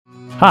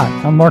Hi,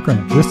 I'm Mark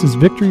Rennick. This is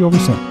Victory Over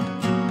Sin.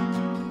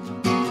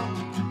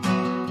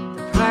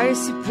 The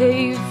price you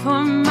paid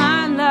for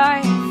my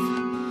life,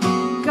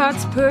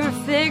 God's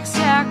perfect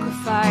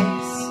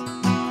sacrifice,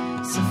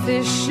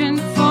 sufficient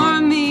for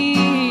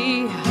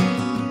me.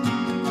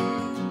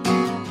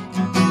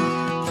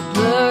 The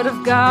blood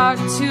of God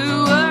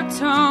to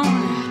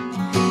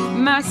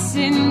atone, my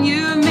sin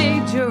you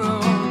made your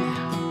own.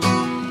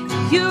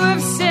 You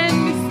have set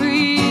me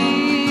free.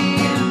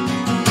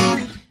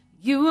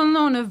 You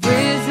alone have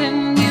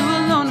risen, you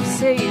alone have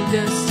saved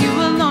us, you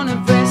alone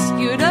have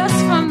rescued us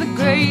from the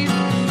grave.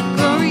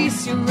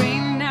 Glorious you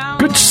reign now.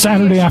 Good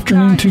Saturday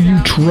afternoon to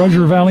you,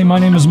 Treasure Valley. My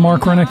name is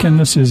Mark Rennick, and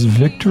this is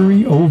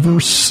Victory Over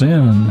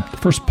Sin. The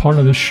first part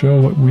of this show,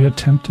 what we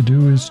attempt to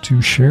do is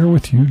to share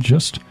with you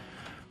just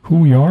who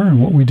we are and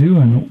what we do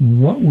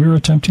and what we're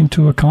attempting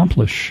to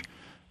accomplish.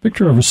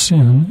 Victory Over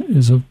Sin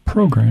is a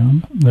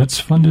program that's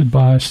funded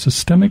by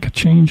Systemic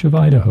Change of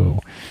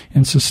Idaho.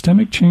 And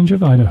Systemic Change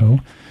of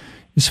Idaho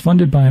is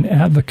funded by an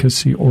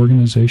advocacy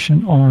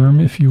organization, arm,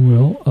 if you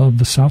will, of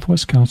the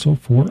Southwest Council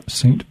for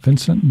St.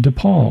 Vincent de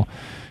Paul.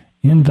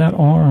 In that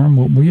arm,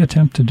 what we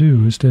attempt to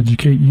do is to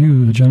educate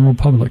you, the general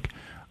public,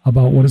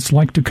 about what it's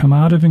like to come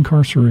out of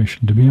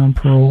incarceration, to be on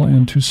parole,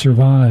 and to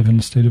survive in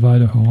the state of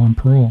Idaho on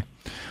parole.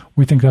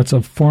 We think that's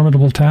a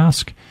formidable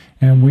task,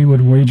 and we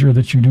would wager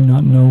that you do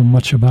not know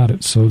much about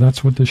it. So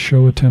that's what this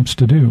show attempts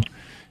to do.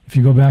 If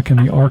you go back in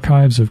the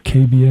archives of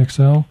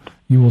KBXL,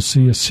 you will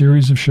see a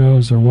series of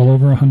shows. There are well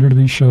over 100 of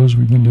these shows.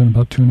 We've been doing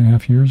about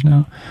 2.5 years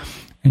now.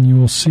 And you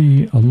will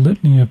see a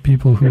litany of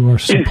people who are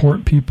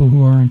support people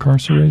who are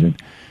incarcerated.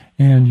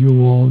 And you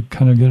will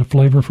kind of get a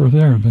flavor for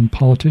there. There have been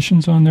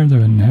politicians on there.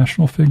 There have been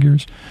national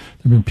figures.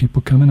 There have been people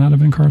coming out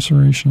of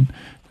incarceration.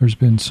 There's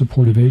been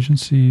supportive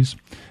agencies.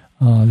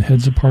 The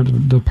heads of the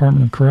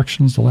Department of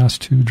Corrections, the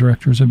last 2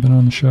 directors have been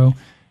on the show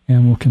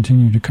and will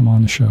continue to come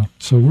on the show.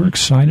 So we're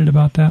excited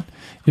about that.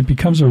 It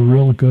becomes a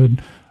real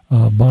good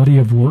body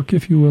of work,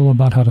 if you will,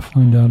 about how to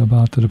find out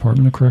about the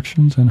Department of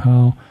Corrections and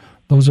how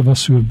those of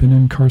us who have been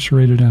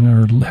incarcerated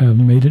and have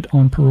made it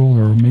on parole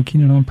or are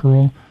making it on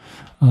parole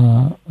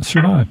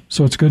survive.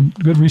 So it's a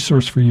good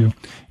resource for you.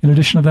 In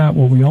addition to that,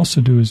 what we also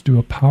do is do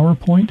a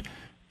PowerPoint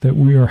that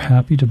we are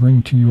happy to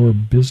bring to your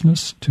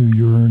business, to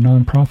your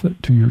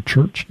nonprofit, to your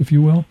church, if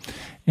you will.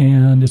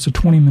 And it's a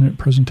 20-minute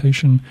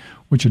presentation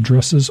which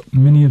addresses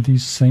many of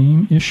these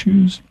same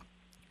issues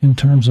in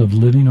terms of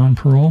living on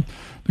parole.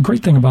 The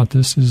great thing about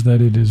this is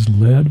that it is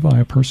led by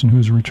a person who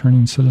is a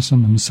returning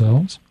citizen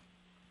themselves.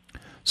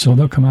 So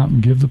they'll come out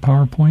and give the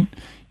PowerPoint.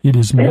 It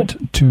is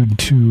meant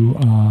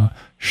to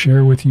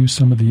share with you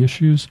some of the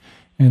issues,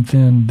 and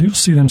then you'll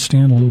see them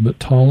stand a little bit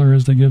taller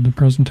as they give the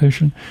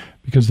presentation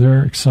because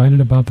they're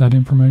excited about that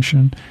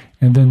information,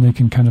 and then they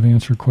can kind of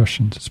answer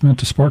questions. It's meant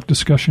to spark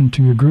discussion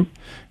to your group,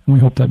 and we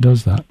hope that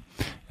does that.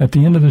 At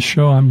the end of the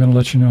show, I'm going to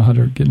let you know how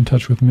to get in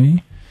touch with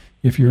me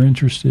if you're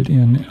interested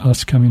in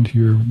us coming to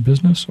your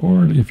business,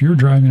 or if you're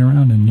driving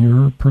around and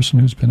you're a person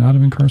who's been out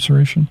of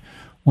incarceration,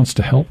 wants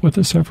to help with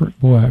this effort.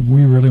 Boy,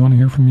 we really want to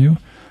hear from you,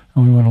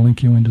 and we want to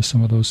link you into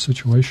some of those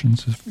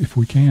situations if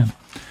we can.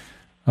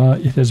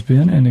 It has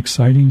been an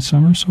exciting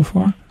summer so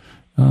far.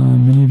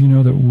 Many of you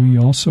know that we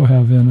also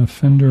have an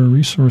offender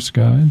resource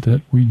guide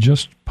that we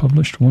just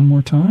published one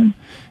more time,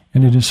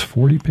 and it is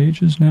 40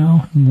 pages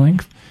now in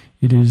length.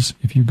 It is,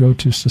 if you go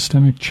to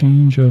Systemic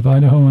Change of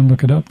Idaho and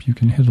look it up, you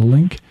can hit a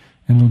link,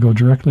 and it'll go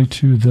directly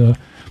to the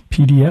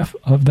PDF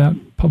of that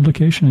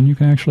publication, and you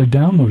can actually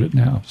download it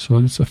now. So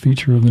it's a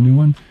feature of the new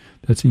one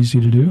that's easy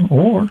to do.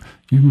 Or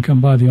you can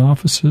come by the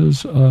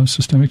offices of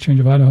Systemic Change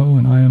of Idaho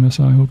and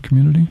IMSI Hope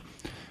Community,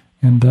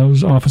 and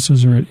those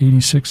offices are at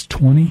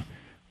 8620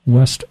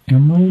 West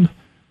Emerald,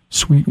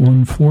 Suite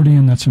 140,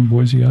 and that's in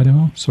Boise,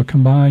 Idaho. So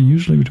come by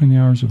usually between the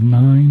hours of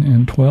 9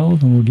 and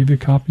 12, and we'll give you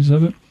copies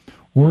of it.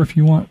 Or if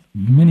you want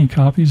many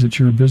copies at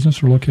your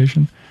business or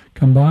location,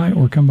 come by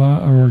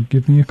or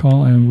give me a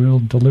call, and we'll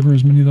deliver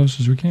as many of those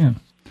as we can.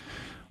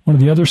 One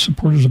of the other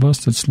supporters of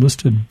us that's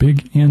listed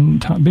big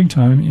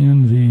time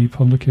in the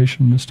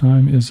publication this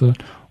time is an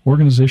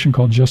organization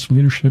called Just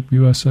Leadership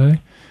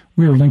USA.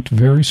 We are linked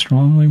very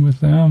strongly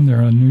with them.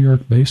 They're a New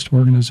York-based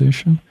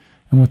organization,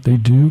 and what they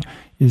do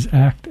is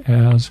act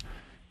as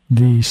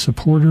the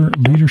supporter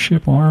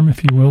leadership arm,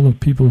 if you will, of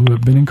people who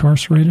have been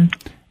incarcerated.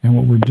 And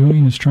what we're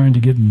doing is trying to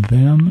get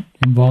them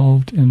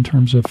involved in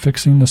terms of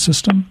fixing the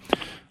system.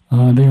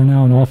 They are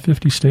now in all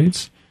 50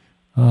 states.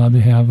 They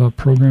have a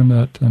program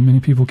that many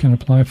people can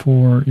apply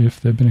for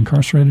if they've been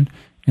incarcerated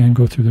and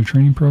go through their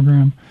training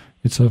program.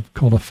 It's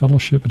called a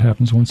fellowship. It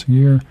happens once a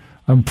year.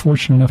 I'm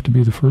fortunate enough to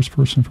be the first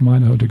person from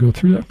Idaho to go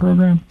through that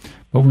program,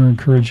 but we're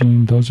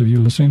encouraging those of you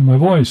listening to my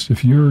voice,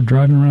 if you're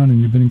driving around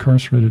and you've been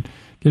incarcerated,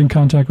 get in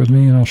contact with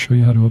me and I'll show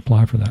you how to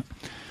apply for that.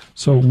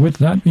 So with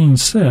that being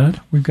said,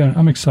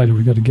 I'm excited.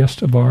 We've got a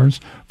guest of ours,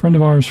 friend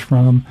of ours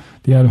from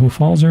the Idaho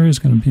Falls area is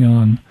going to be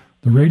on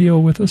the radio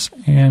with us,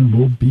 and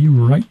we'll be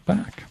right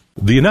back.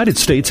 The United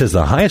States has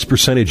the highest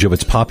percentage of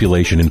its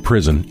population in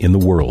prison in the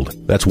world.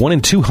 That's 1 in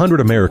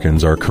 200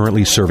 Americans are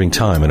currently serving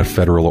time in a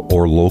federal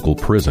or local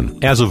prison.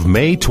 As of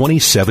May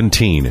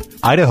 2017,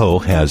 Idaho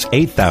has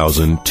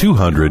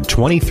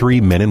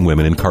 8,223 men and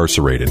women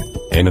incarcerated,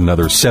 and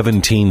another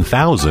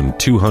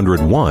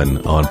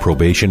 17,201 on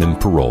probation and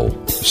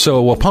parole.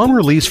 So, upon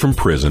release from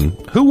prison,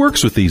 who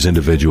works with these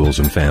individuals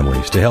and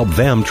families to help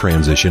them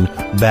transition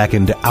back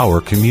into our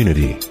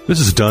community?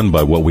 This is done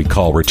by what we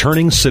call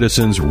Returning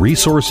Citizens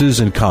Resources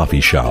and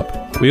Coffee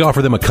Shop. We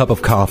offer them a cup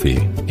of coffee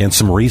and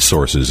some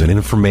resources and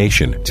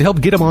information to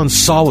help get them on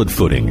solid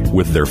footing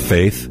with their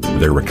faith,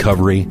 their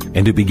recovery,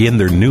 and to begin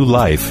their new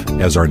life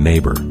as our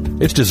neighbor.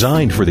 It's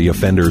designed for the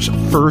offender's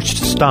first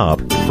stop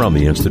from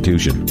the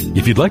institution.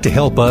 If you'd like to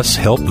help us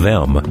help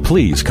them,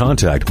 please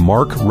contact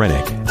Mark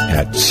Rennick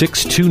at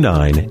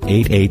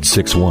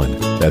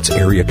 629-8861. That's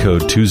area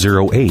code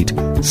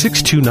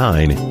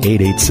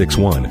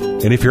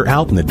 208-629-8861. And if you're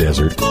out in the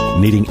desert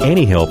needing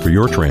any help for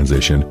your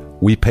transition,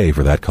 we pay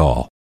for that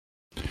call.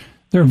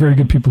 There are very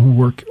good people who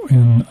work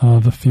in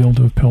the field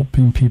of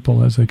helping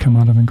people as they come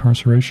out of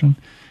incarceration,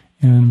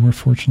 and we're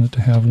fortunate to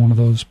have one of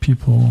those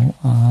people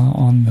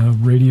on the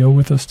radio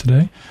with us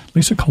today.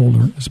 Lisa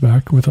Koller is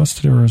back with us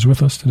today, or is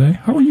with us today.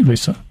 How are you,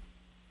 Lisa?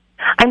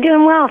 I'm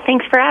doing well.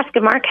 Thanks for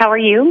asking, Mark. How are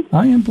you?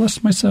 I am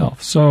blessed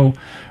myself. So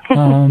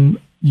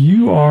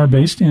you are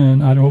based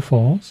in Idaho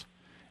Falls,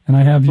 and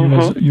I have you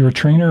as you're a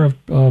trainer, of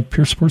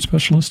peer support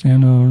specialist,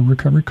 and a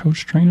recovery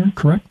coach trainer,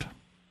 correct?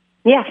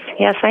 Yes,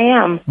 I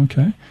am.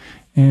 Okay.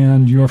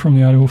 And you're from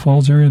the Idaho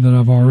Falls area that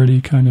I've already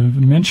kind of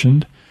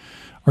mentioned.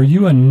 Are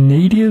you a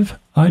native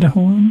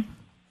Idahoan?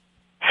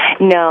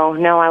 No.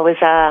 I was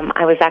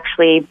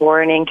actually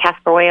born in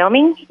Casper,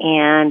 Wyoming,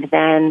 and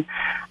then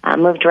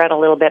moved around a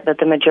little bit. But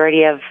the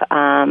majority of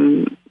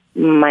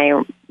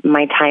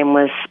my time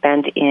was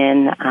spent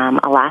in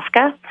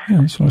Alaska.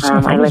 Yeah, so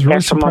I lived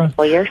there for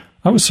multiple years.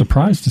 I was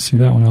surprised to see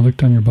that when I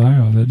looked on your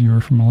bio that you were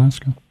from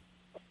Alaska.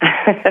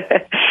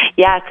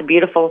 Yeah, it's a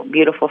beautiful,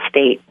 beautiful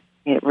state.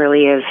 It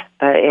really is.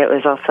 It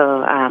was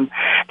also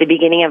the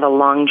beginning of a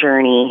long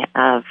journey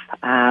of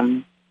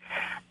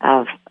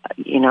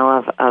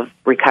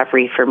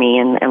recovery for me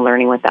and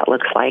learning what that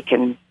looks like.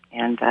 So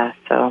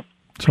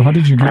how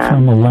did you get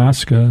from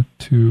Alaska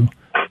to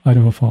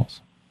Idaho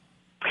Falls?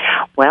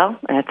 Well,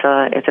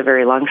 it's a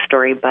very long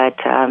story, but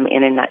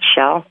in a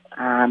nutshell,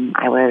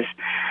 I was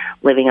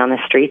living on the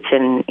streets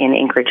in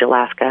Anchorage,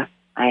 Alaska.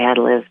 I had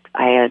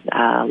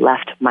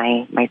left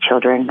my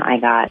children. I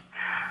got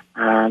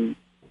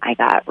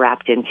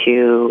wrapped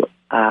into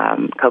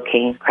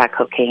crack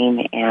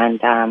cocaine, and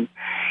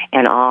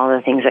all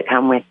the things that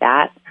come with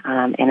that.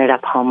 Ended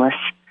up homeless,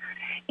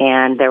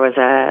 and there was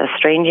a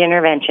strange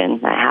intervention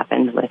that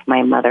happened with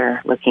my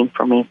mother looking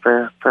for me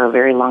for a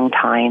very long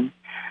time.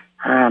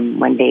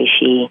 One day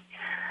she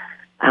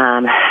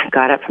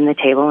got up from the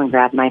table and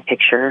grabbed my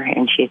picture,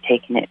 and she had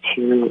taken it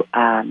to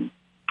a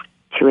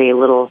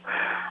little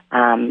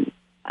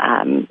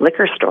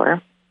liquor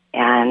store,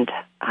 and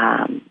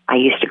I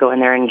used to go in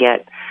there and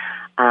get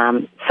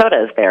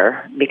sodas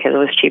there because it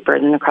was cheaper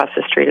than across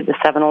the street at the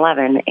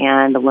 7-Eleven,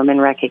 and the woman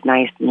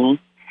recognized me,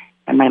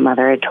 and my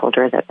mother had told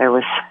her that there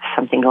was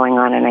something going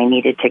on and I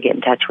needed to get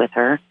in touch with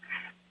her.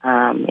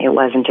 It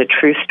wasn't a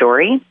true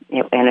story.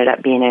 It ended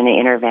up being an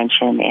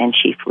intervention, and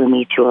she flew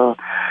me to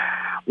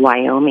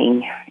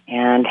Wyoming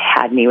and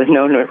had me with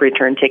no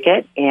return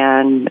ticket,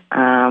 and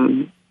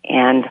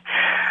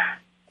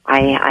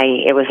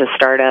it was the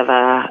start of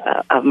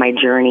my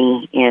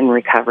journey in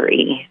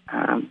recovery.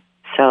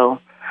 So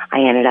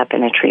I ended up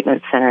in a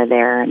treatment center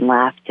there and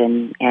left,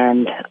 and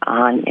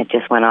it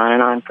just went on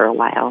and on for a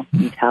while.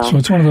 So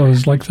it's one of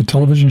those, like the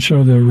television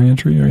show, the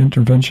Reentry or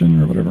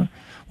Intervention or whatever.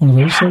 One of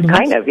those sort of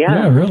kind of, yeah.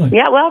 Yeah, really.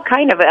 Yeah, well,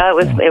 kind of.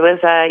 It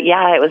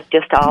was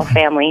just all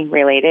family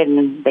related,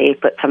 and they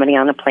put somebody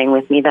on a plane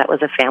with me that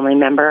was a family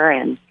member,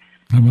 and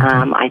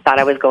I thought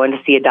I was going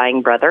to see a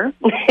dying brother,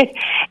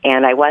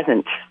 and I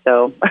wasn't.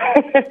 So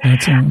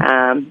that's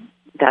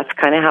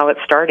kind of how it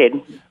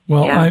started.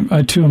 Well, yeah.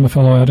 I too am a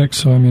fellow addict,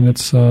 so I mean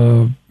it's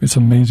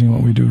amazing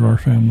what we do to our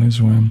families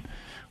when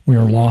we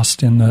are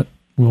lost in that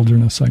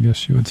wilderness, I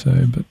guess you would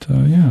say. But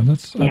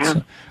that's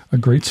a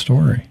great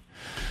story.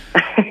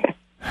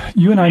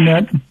 You and I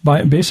met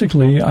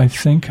basically, I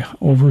think,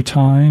 over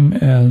time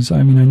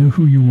I knew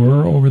who you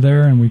were over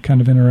there, and we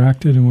kind of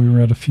interacted, and we were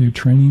at a few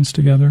trainings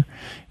together.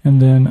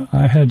 And then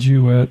I had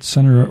you at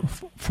Center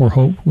for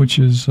Hope, which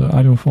is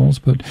Idaho Falls,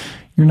 but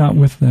you're not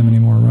with them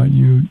anymore, right?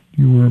 You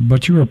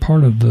were a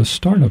part of the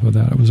startup of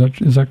that. Is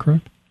that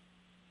correct?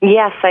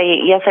 Yes,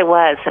 I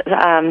was.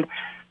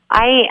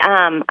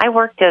 I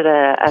worked as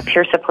a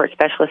peer support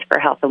specialist for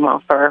health and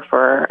welfare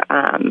for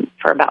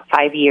about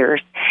 5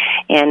 years,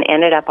 and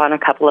ended up on a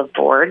couple of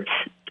boards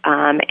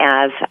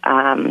as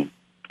a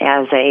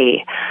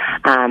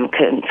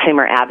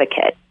consumer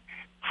advocate.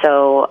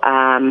 So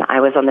I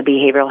was on the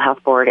behavioral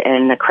health board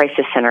and the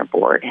crisis center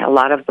board. A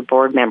lot of the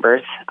board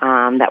members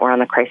that were on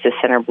the crisis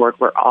center board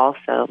were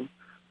also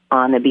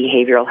on the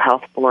Behavioral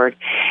Health Board,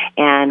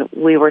 and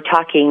we were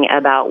talking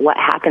about what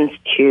happens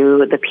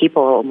to the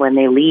people when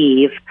they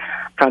leave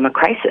from a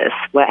crisis.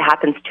 What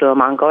happens to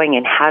them ongoing,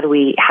 and how do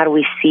we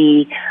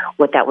see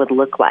what that would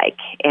look like?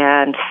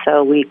 And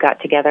so we got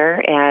together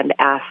and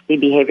asked the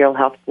Behavioral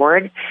Health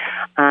Board,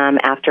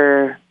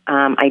 after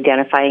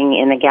identifying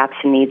in the gaps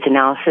and needs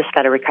analysis,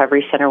 that a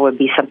recovery center would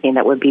be something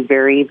that would be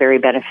very, very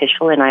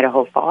beneficial in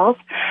Idaho Falls.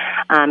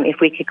 If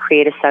we could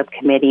create a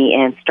subcommittee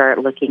and start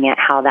looking at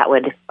how that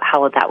would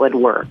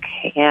work.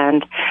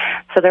 And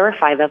so there were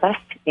 5 of us,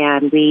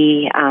 and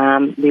we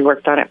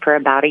worked on it for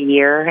about a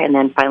year, and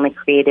then finally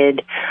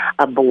created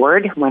a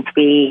board once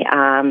we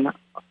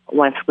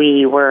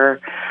were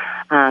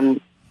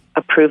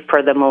approved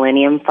for the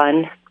Millennium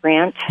Fund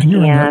grant. And you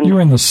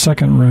were in the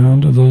second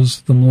round of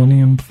the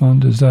Millennium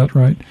Fund, is that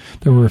right?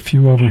 There were a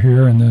few over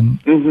here, and then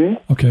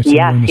okay. So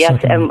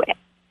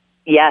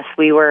yes,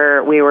 we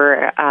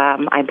were.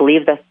 I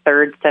believe the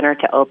third center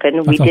to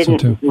open. We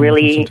didn't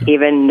really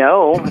even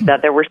know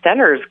that there were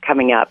centers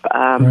coming up.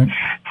 Right.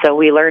 So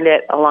we learned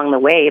it along the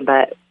way.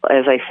 But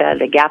as I said,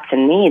 the gaps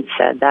and needs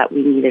said that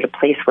we needed a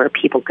place where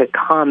people could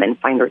come and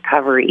find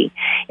recovery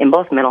in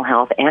both mental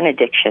health and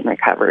addiction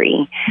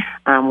recovery,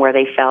 where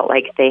they felt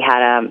like they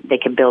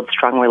could build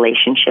strong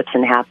relationships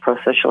and have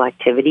pro-social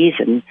activities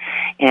and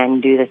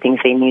do the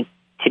things they need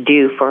to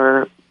do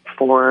for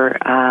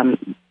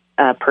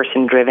a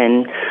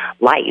person-driven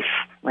life,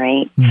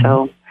 right? Mm-hmm.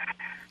 So,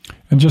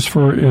 and just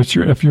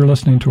if you're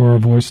listening to our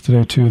voice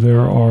today too,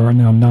 there are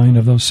now 9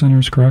 of those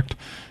centers, correct,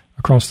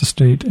 across the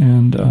state,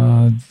 and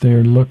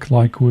they look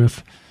like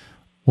with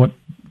what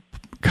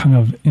kind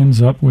of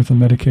ends up with a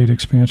Medicaid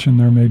expansion,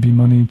 there may be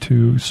money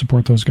to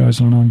support those guys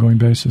on an ongoing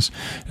basis.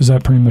 Is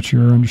that pretty much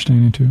your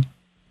understanding too?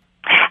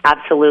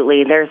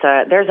 Absolutely. There's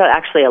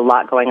actually a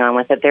lot going on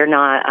with it. They're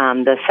not,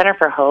 the Center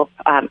for Hope,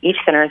 each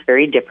center is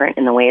very different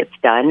in the way it's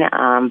done,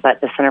 but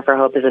the Center for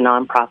Hope is a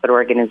nonprofit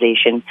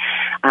organization.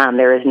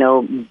 There is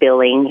no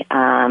billing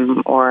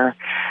or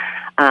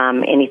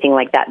anything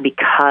like that,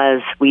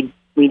 because we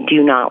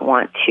do not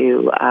want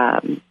to,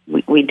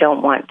 we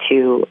don't want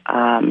to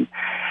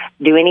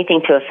do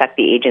anything to affect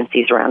the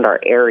agencies around our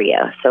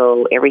area.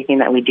 So everything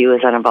that we do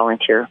is on a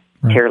volunteer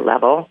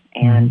level,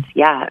 and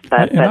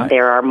but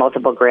there are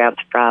multiple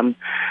grants from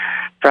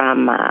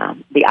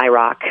the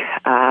IROC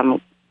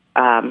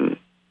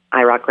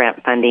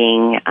grant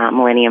funding,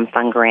 Millennium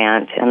Fund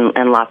grant,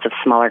 and lots of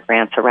smaller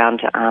grants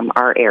around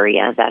our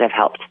area that have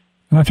helped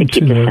to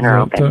keep the center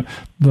open.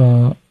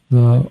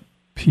 The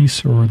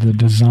piece or the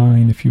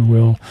design, if you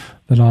will,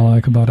 that I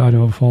like about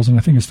Idaho Falls, and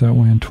I think it's that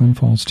way in Twin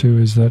Falls too,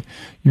 is that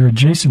you're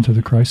adjacent to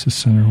the crisis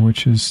center,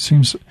 which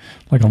seems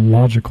like a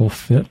logical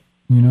fit.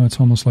 You know, it's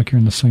almost like you're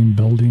in the same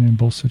building in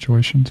both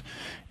situations.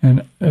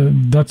 And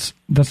that's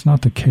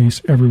not the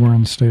case everywhere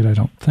in the state, I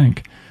don't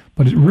think.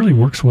 But it really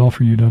works well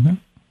for you, doesn't it?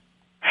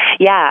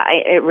 Yeah,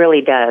 it really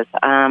does.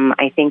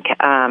 I think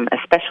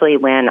especially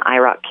when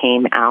IROC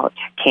came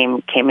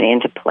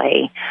into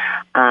play,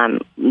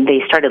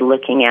 they started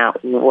looking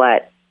at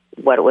what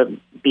it would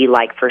be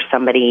like for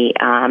somebody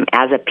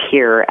as a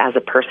peer, as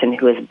a person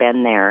who has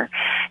been there,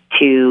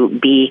 to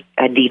be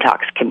a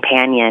detox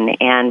companion.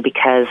 And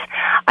because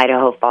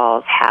Idaho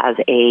Falls has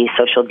a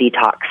social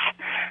detox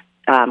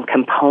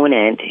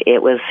component,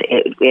 it was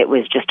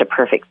just a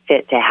perfect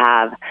fit to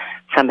have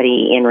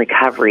somebody in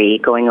recovery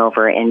going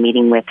over and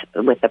meeting with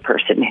the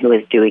person who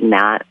is doing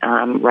that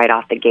right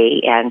off the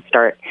gate, and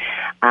start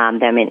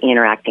them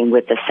interacting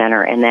with the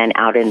center and then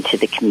out into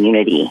the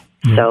community.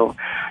 Yeah. So,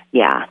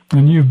 yeah.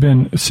 And you've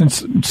been since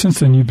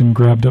then you've been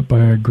grabbed up by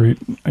a great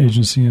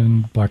agency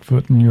in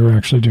Blackfoot, and you're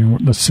actually doing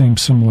the same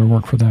similar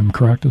work for them,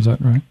 correct? Is that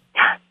right?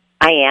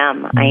 I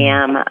am.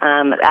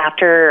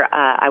 After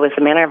I was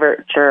the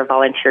manager of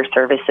volunteer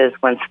services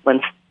once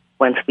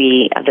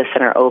the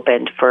center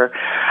opened for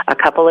a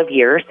couple of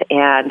years,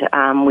 and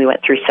we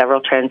went through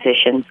several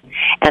transitions.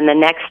 And the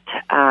next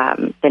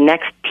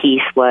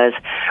piece was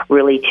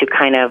really to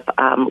kind of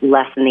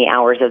lessen the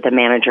hours of the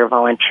manager of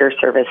volunteer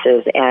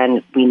services,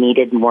 and we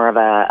needed more of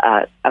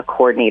a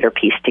coordinator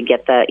piece to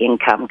get the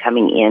income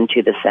coming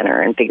into the center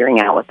and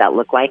figuring out what that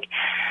looked like.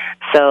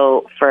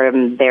 So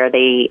from there,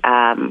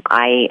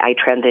 I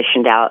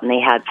transitioned out, and they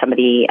had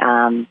somebody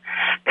come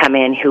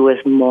in who was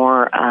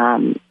more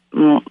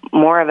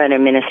of an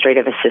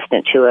administrative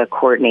assistant to a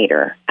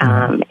coordinator.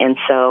 And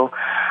so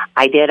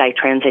I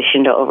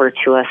transitioned over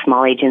to a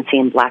small agency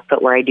in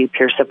Blackfoot where I do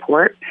peer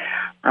support,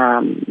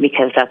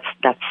 because that's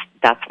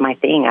my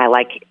thing. I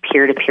like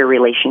peer-to-peer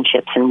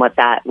relationships and what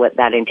that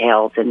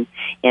entails in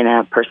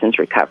a person's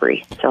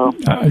recovery. So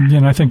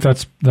again, I think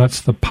that's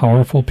the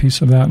powerful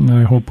piece of that, and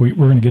I hope we're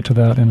going to get to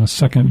that in a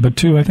second. But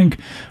two, I think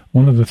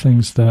one of the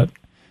things that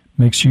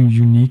makes you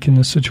unique in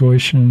this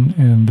situation,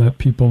 and that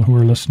people who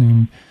are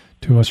listening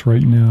to us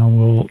right now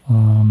will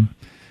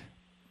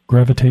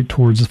gravitate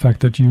towards the fact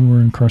that you were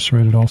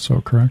incarcerated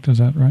also, correct? Is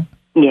that right?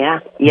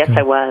 Yeah. Yes,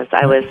 okay. I was.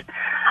 I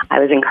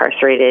was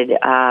incarcerated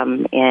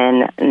in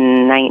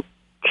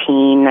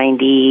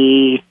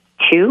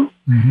 1992,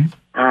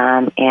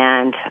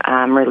 and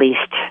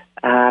released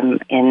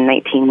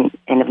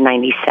end of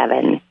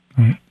 97.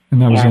 Right.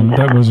 And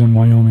that was in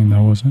Wyoming,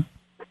 though, was it?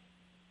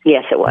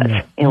 Yes, it was.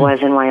 Yeah. It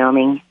was in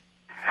Wyoming.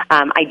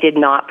 I did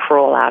not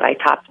parole out. I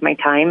topped my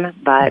time,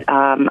 but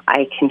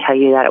I can tell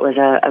you that it was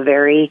a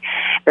very,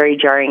 very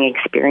jarring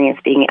experience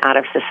being out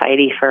of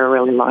society for a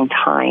really long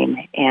time.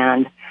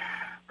 And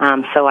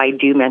so I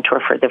do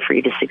mentor for the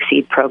Free to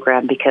Succeed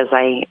program because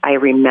I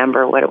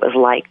remember what it was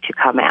like to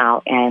come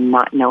out and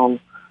not know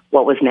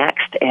what was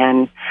next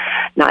and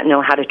not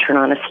know how to turn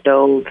on a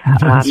stove,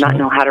 not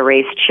know how to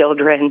raise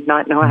children,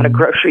 not know how to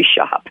grocery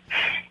shop.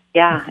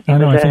 Yeah.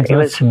 I think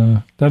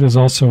that is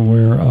also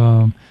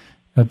where,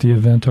 at the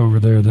event over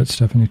there that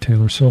Stephanie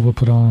Taylor Silva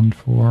put on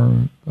for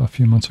a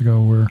few months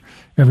ago where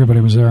everybody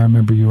was there. I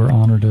remember you were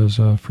honored as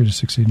a Free to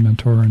Succeed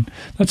mentor. And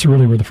that's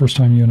really where the first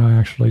time you and I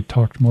actually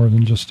talked more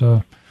than just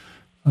hey,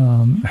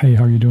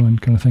 how are you doing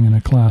kind of thing in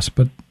a class.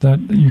 But that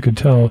you could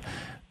tell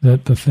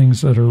that the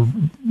things that are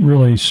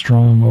really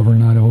strong over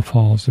in Idaho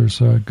Falls,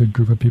 there's a good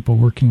group of people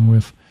working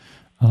with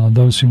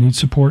those who need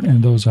support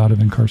and those out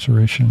of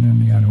incarceration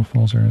in the Idaho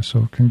Falls area.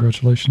 So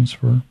congratulations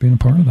for being a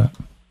part of that.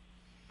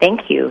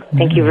 Thank you.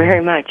 Thank you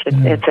very much.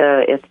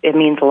 It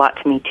means a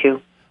lot to me,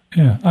 too.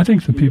 Yeah, I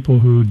think the people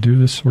who do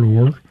this sort of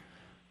work,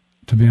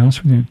 to be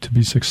honest with you, to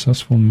be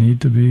successful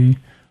need to be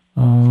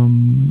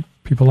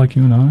people like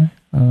you and I,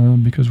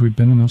 because we've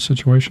been in those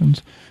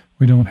situations.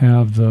 We don't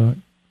have the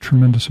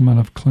tremendous amount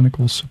of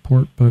clinical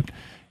support, but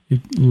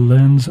it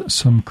lends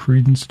some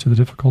credence to the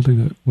difficulty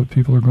that what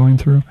people are going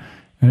through,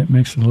 and it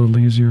makes it a little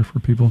easier for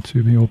people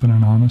to be open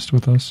and honest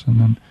with us, and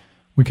then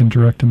we can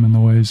direct them in the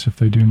ways if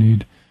they do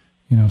need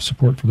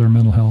support for their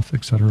mental health,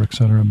 et cetera, et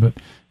cetera. But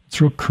it's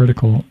real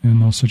critical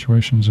in those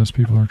situations as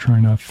people are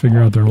trying to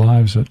figure out their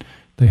lives that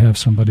they have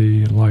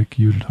somebody like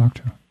you to talk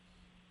to.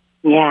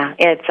 Yeah,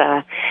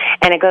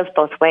 and it goes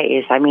both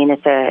ways. I mean,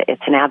 it's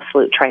an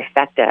absolute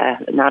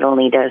trifecta. Not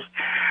only does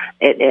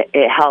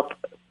it helps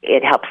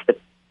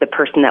the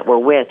person that we're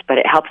with, but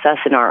it helps us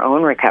in our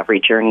own recovery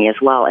journey as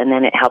well. And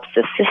then it helps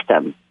the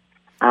system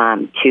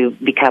to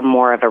become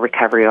more of a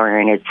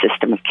recovery-oriented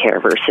system of care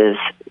versus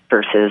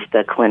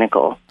the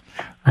clinical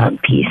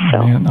piece.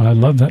 So, man, I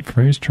love that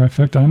phrase,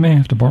 trifecta. I may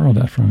have to borrow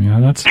that from you.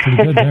 That's pretty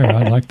good there.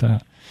 I like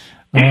that.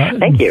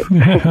 Thank you.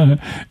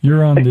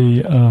 You're on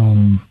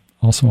the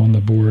also on the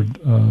board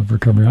of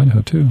Recovery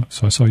Idaho too.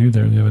 So I saw you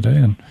there the other day,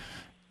 and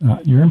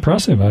you're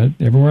impressive.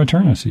 Everywhere I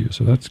turn, I see you.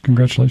 So that's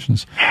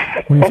congratulations.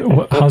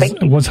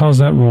 How's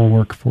that role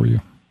work for you?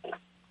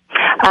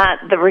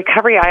 The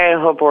Recovery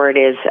Idaho Board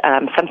is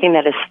something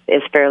that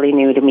is fairly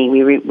new to me.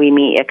 We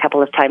meet a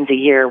couple of times a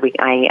year.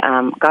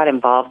 I got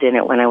involved in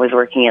it when I was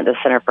working at the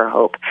Center for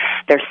Hope.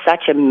 There's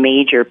such a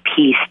major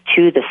piece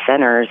to the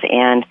centers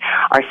and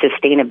our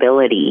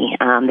sustainability.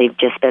 They've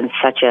just been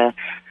such a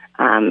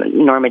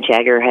Norma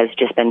Jagger has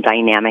just been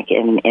dynamic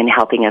in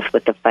helping us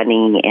with the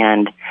funding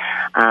and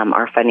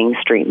our funding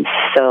streams.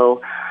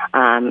 So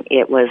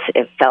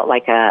it felt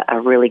like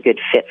a really good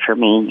fit for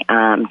me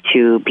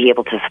to be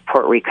able to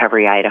support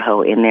Recovery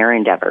Idaho in their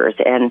endeavors,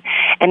 and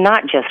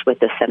not just with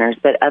the centers,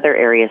 but other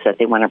areas that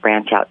they want to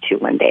branch out to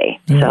one day.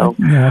 Yeah,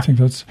 I think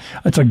that's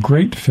a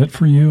great fit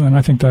for you, and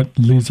I think that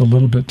leads a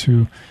little bit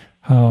to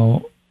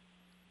how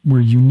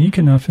we're unique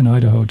enough in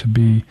Idaho to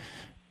be.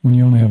 When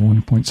you only have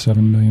 1.7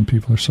 million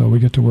people or so, we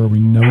get to where we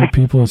know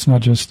people. It's not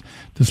just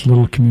this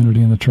little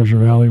community in the Treasure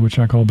Valley, which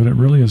I call, but it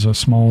really is a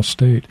small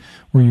state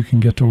where you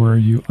can get to where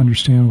you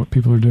understand what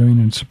people are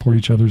doing and support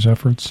each other's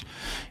efforts.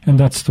 And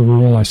that's the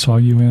role I saw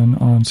you in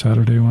on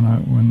Saturday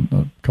when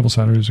a couple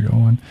Saturdays ago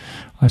when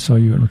I saw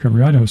you at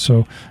Recovery Idaho.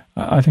 So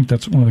I think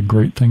that's one of the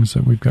great things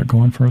that we've got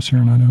going for us here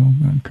in Idaho,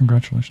 and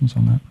congratulations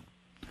on that.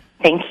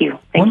 Thank you.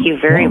 Thank you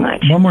very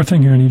much. One more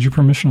thing here. I need your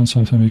permission on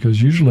something,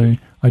 because usually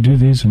I do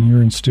these and you're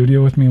in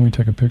studio with me and we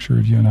take a picture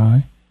of you and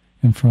I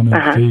in front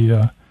of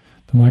the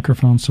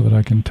microphone so that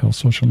I can tell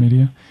social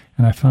media.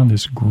 And I found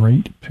this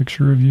great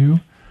picture of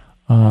you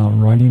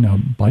riding a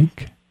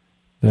bike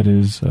that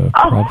is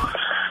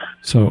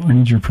so I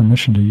need your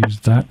permission to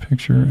use that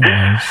picture.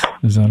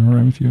 Is that all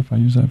right with you if I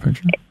use that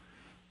picture?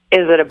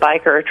 Is it a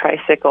bike or a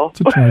tricycle?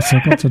 It's a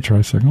tricycle. It's a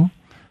tricycle.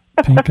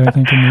 Pink, I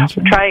think, in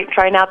nature.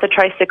 Trying out the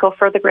tricycle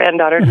for the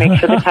granddaughter to make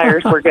sure the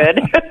tires were good.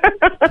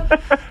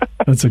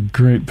 That's a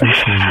great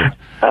picture.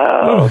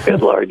 Oh,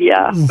 good Lord,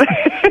 yeah.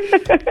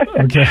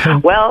 Okay.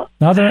 Well,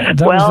 now that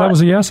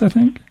was a yes, I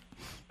think.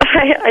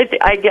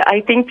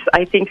 I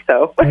think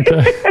so.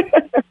 Okay.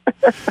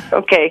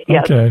 Okay.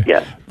 Yes. Okay.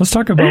 Yes. Let's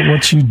talk about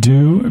what you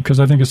do,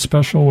 because I think it's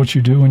special what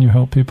you do when you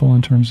help people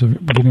in terms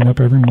of getting up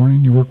every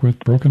morning. You work with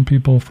broken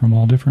people from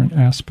all different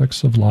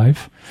aspects of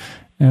life.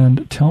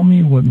 And tell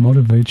me what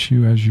motivates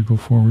you as you go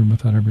forward with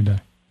that every day.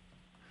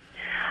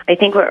 I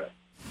think what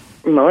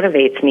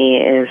motivates me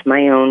is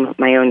my own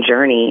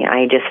journey.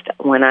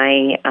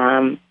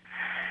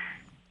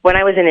 When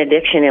I was in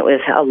addiction, it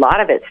was a lot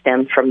of it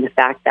stemmed from the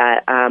fact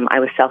that I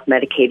was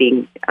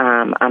self-medicating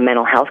a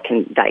mental health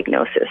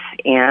diagnosis,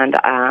 and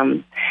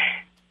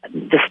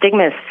the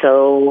stigma is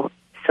so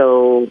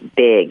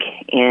big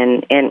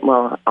and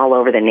all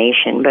over the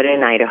nation, but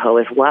in Idaho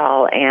as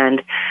well.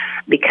 And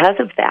because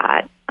of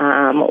that,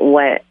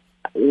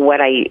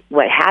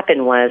 what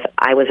happened was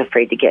I was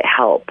afraid to get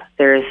help.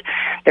 There's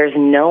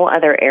no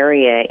other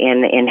area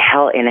in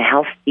a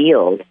health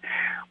field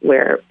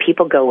where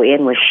people go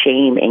in with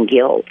shame and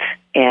guilt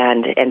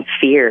and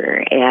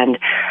fear, and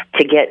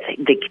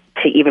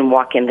to even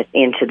walk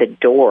into the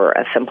door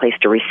of someplace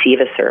to receive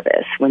a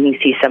service. When you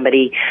see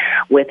somebody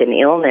with an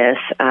illness,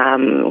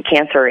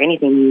 cancer or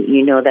anything,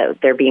 you know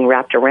that they're being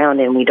wrapped around,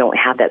 and we don't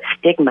have that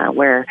stigma,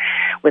 where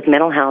with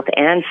mental health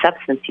and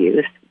substance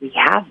use, we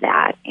have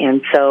that.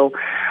 And so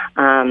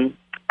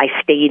I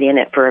stayed in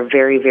it for a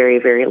very, very,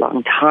 very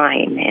long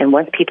time. And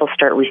once people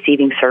start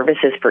receiving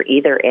services for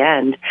either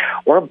end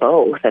or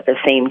both at the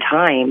same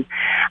time,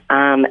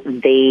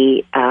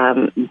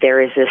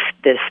 there is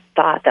this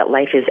thought that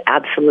life is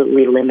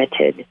absolutely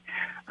limited.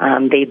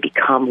 They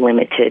become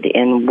limited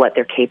in what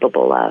they're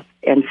capable of.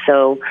 And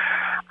so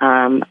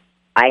I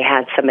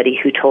had somebody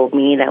who told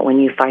me that when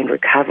you find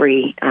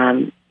recovery,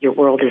 your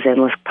world is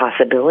endless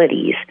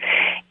possibilities.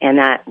 And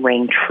that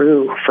rang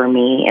true for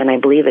me, and I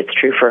believe it's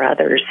true for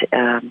others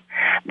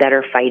that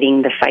are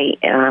fighting the fight,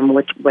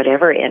 with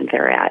whatever end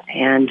they're at.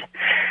 And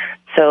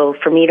so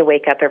for me to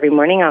wake up every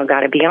morning, I've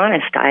got to be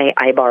honest,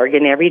 I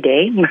bargain every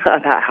day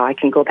about how I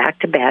can go back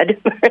to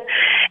bed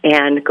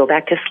and go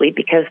back to sleep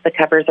because the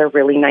covers are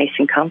really nice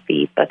and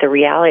comfy. But the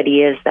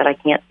reality is that I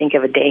can't think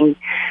of a dang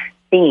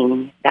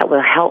thing that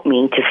will help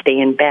me to stay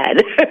in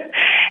bed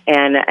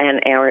and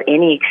or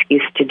any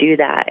excuse to do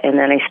that. And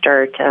then I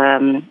start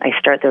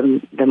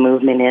the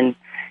movement in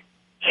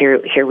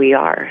here we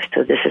are.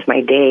 So this is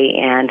my day,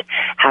 and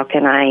how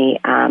can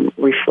I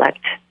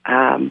reflect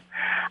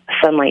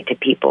sunlight to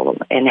people,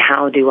 and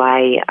how do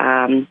I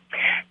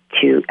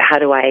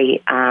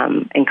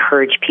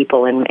encourage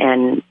people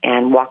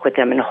and walk with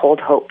them and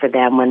hold hope for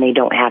them when they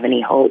don't have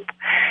any hope.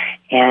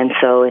 And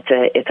so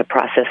it's a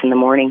process in the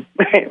morning.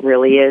 It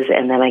really is.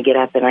 And then I get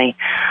up and I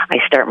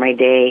start my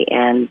day,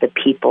 and the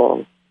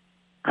people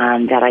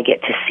that I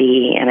get to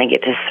see and I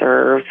get to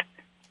serve,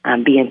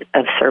 be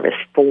of service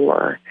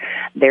for,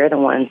 they're the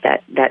ones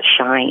that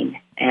shine.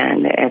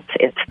 And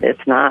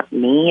it's not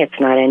me. It's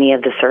not any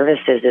of the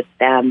services. It's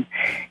them.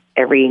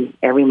 Every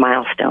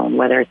milestone,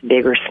 whether it's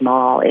big or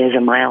small, is a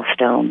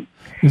milestone.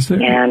 Is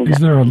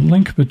there a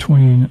link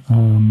between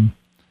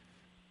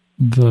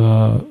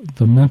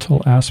the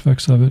mental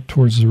aspects of it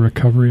towards the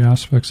recovery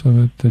aspects of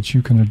it that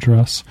you can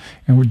address?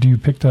 And do you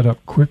pick that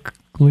up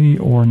quickly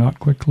or not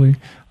quickly?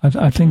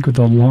 I think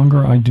the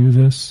longer I do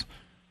this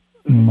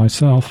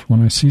myself,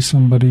 when I see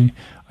somebody,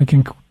 I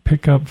can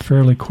pick up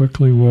fairly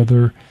quickly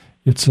whether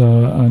it's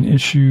an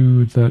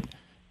issue that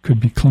could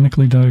be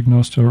clinically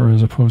diagnosed, or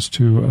as opposed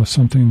to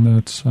something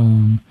that's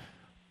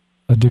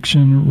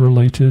addiction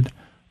related.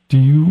 Do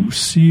you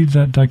see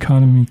that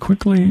dichotomy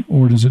quickly,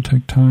 or does it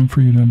take time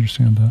for you to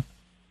understand that?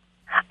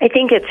 I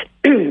think it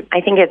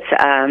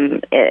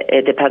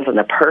depends on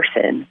the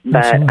person,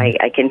 but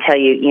I can tell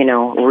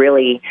you,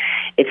 really,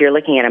 if you're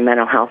looking at a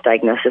mental health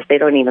diagnosis, they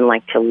don't even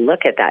like to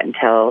look at that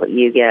until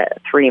you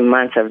get 3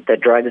 months of the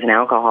drugs and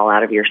alcohol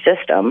out of your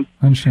system.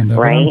 I understand that.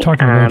 Right? I'm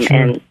talking about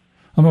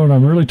what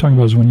I'm really talking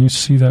about is when you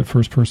see that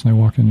first person, they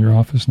walk into your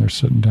office and they're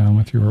sitting down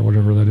with you or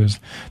whatever that is,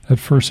 that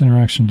first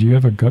interaction, do you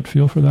have a gut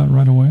feel for that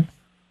right away?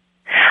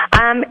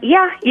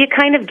 Yeah, you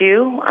kind of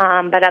do,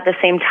 but at the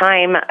same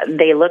time,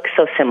 they look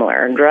so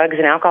similar. Drugs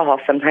and alcohol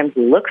sometimes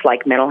looks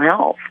like mental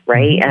health,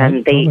 right?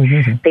 Mm-hmm.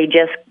 And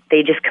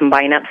they just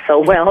combine up so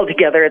well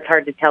together. It's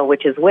hard to tell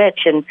which is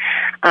which. And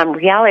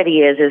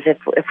reality is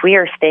if we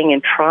are staying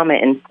in trauma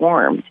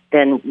informed,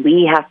 then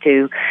we have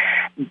to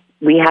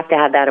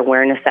have that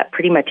awareness that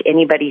pretty much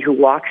anybody who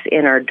walks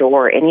in our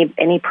door,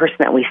 any person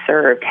that we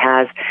served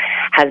has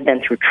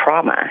been through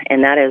trauma,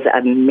 and that is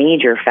a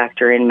major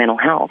factor in mental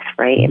health,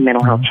 right? In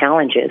mental health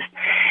challenges,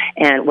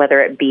 and whether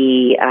it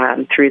be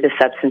through the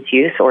substance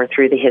use or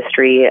through the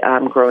history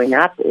growing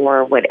up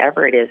or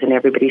whatever it is, and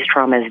everybody's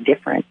trauma is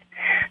different.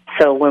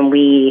 So when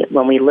we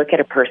look at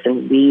a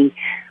person,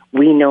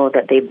 we know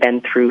that they've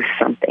been through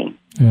something.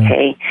 Yeah.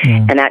 Okay,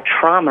 yeah. And that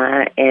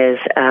trauma is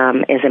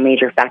a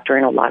major factor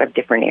in a lot of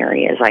different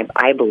areas.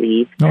 I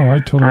believe. No, I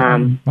totally.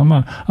 I'm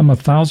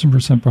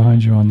 1,000%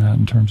 behind you on that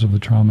in terms of the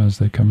trauma as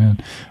they come in.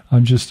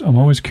 I'm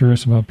always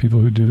curious about people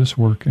who do this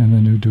work and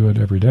then who do it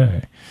every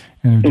day,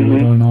 and who do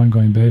it on an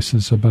ongoing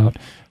basis, about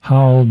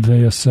how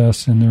they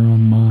assess in their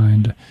own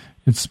mind.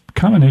 It's a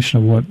combination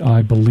of what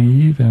I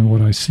believe and what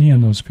I see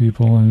in those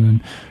people, and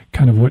then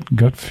kind of what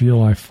gut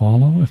feel I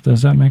follow,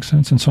 does that make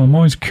sense? And so I'm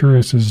always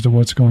curious as to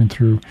what's going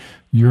through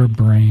your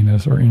brain,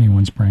 or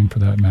anyone's brain for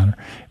that matter,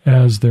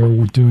 as they're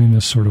doing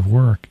this sort of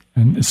work,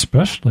 and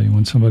especially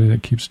when somebody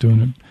that keeps doing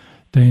it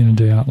day in and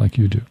day out like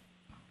you do.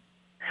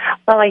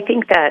 Well, I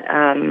think that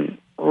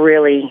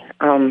really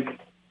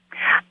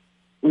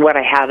what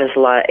I have is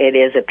it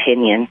is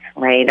opinion,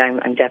 right?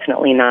 I'm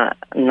definitely not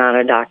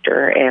a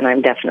doctor, and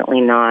I'm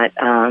definitely not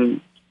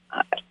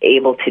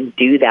able to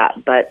do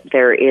that. But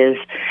there is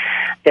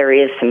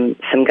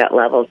some gut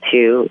level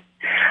to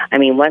I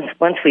mean,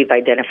 once we've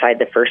identified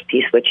the first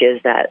piece, which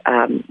is that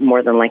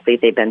more than likely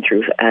they've been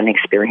through an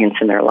experience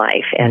in their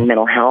life, and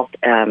mental health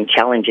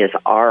challenges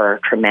are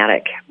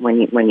traumatic when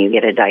you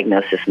get a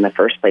diagnosis in the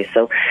first place.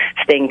 So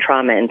staying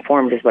trauma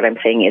informed is what I'm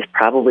saying is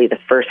probably the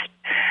first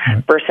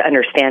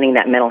understanding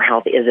that mental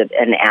health is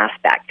an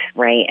aspect,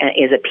 right,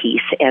 is a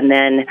piece. And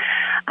then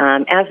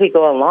as we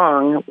go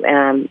along,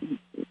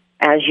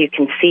 as you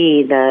can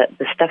see, the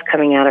stuff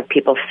coming out of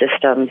people's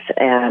systems,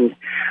 and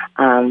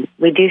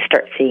we do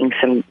start seeing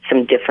some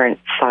different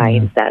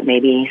signs that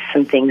maybe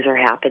some things are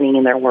happening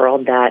in their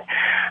world that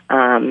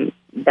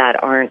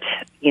aren't,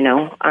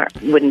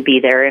 wouldn't be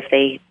there if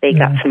they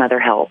got some other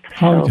help.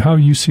 How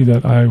you see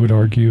that, I would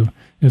argue,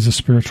 is a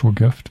spiritual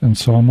gift, and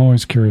so I'm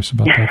always curious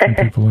about that from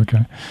people.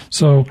 Okay,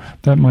 so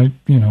that might,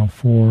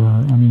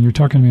 you're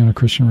talking to me on a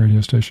Christian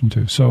radio station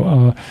too.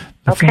 So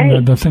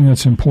the thing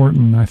that's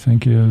important, I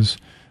think, is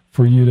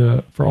for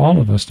all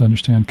of us to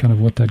understand kind of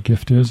what that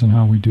gift is and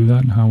how we do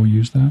that and how we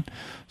use that.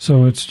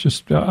 So it's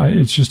just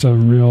a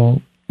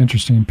real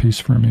interesting piece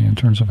for me in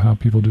terms of how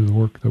people do the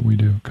work that we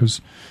do,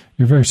 because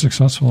you're very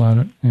successful at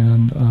it,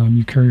 and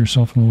you carry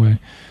yourself in a way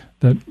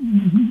that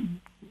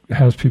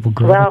has people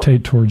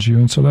gravitate towards you,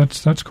 and so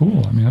that's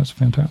cool. I mean, that's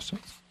fantastic.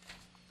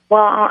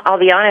 Well, I'll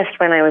be honest,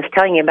 when I was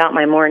telling you about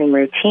my morning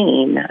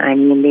routine, I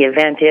mean, the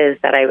event is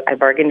that I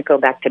bargained to go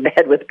back to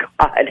bed with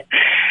God.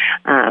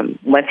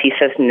 Once he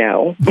says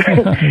no,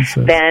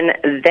 then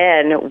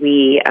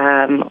we,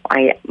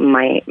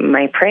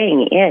 my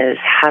praying is,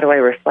 how do I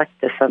reflect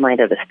the sunlight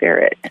of the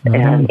Spirit?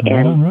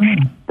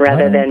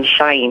 Rather than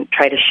try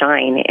to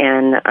shine.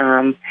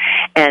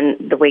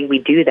 And the way we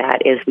do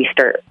that is we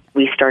start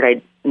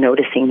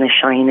noticing the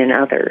shine in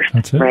others.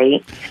 That's it.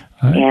 Right?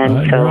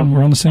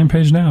 We're on the same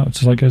page now.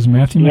 It's like, as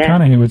Matthew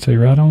McConaughey would say,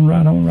 right on,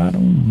 right on, right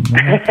on.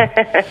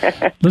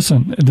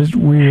 Listen,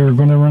 we are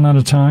going to run out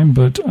of time,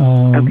 but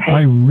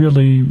I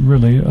really,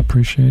 really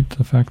appreciate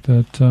the fact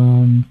that,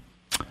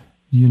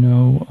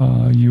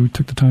 you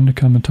took the time to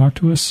come and talk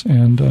to us,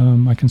 and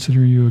I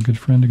consider you a good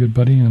friend, a good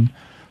buddy, and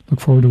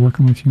look forward to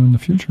working with you in the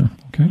future,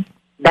 okay?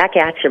 Back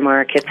at you,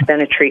 Mark. It's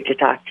been a treat to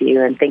talk to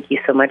you, and thank you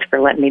so much for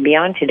letting me be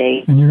on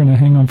today. And you're going to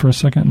hang on for a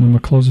second, and then we'll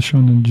close the show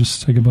and then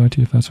just say goodbye to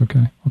you, if that's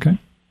okay. Okay?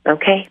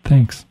 Okay.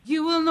 Thanks.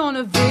 You alone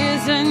have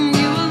risen,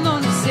 you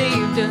alone have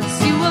saved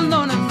us, you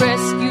alone have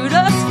rescued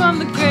us from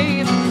the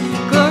grave.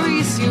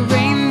 Glorious you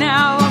reign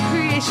now, all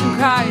creation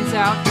cries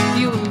out,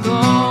 you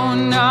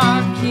alone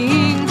are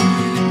King.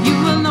 You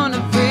alone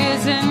have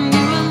risen,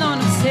 you alone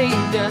have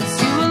saved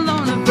us, you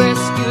alone have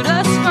rescued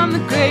us from the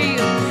grave.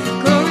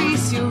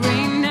 Glorious you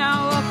reign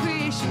now, all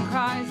creation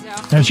cries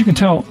out. As you can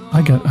tell,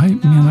 I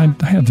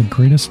have the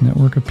greatest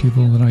network of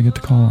people that I get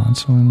to call on,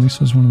 so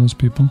Lisa's one of those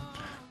people.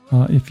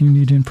 If you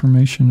need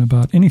information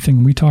about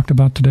anything we talked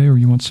about today, or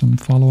you want some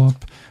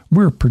follow-up,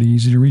 we're pretty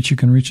easy to reach. You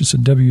can reach us at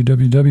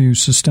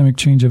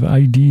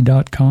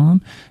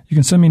www.systemicchangeofid.com. You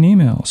can send me an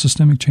email,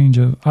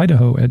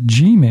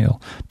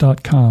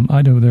 systemicchangeofidaho@gmail.com.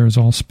 Idaho there is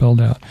all spelled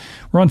out.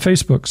 We're on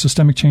Facebook,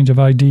 Systemic Change of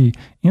ID,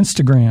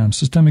 Instagram,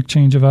 Systemic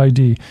Change of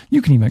ID.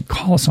 You can even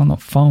call us on the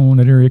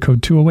phone at area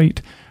code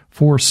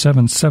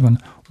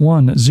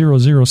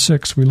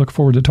 208-477-1006. We look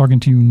forward to talking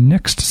to you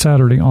next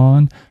Saturday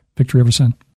on Victory Over Sin.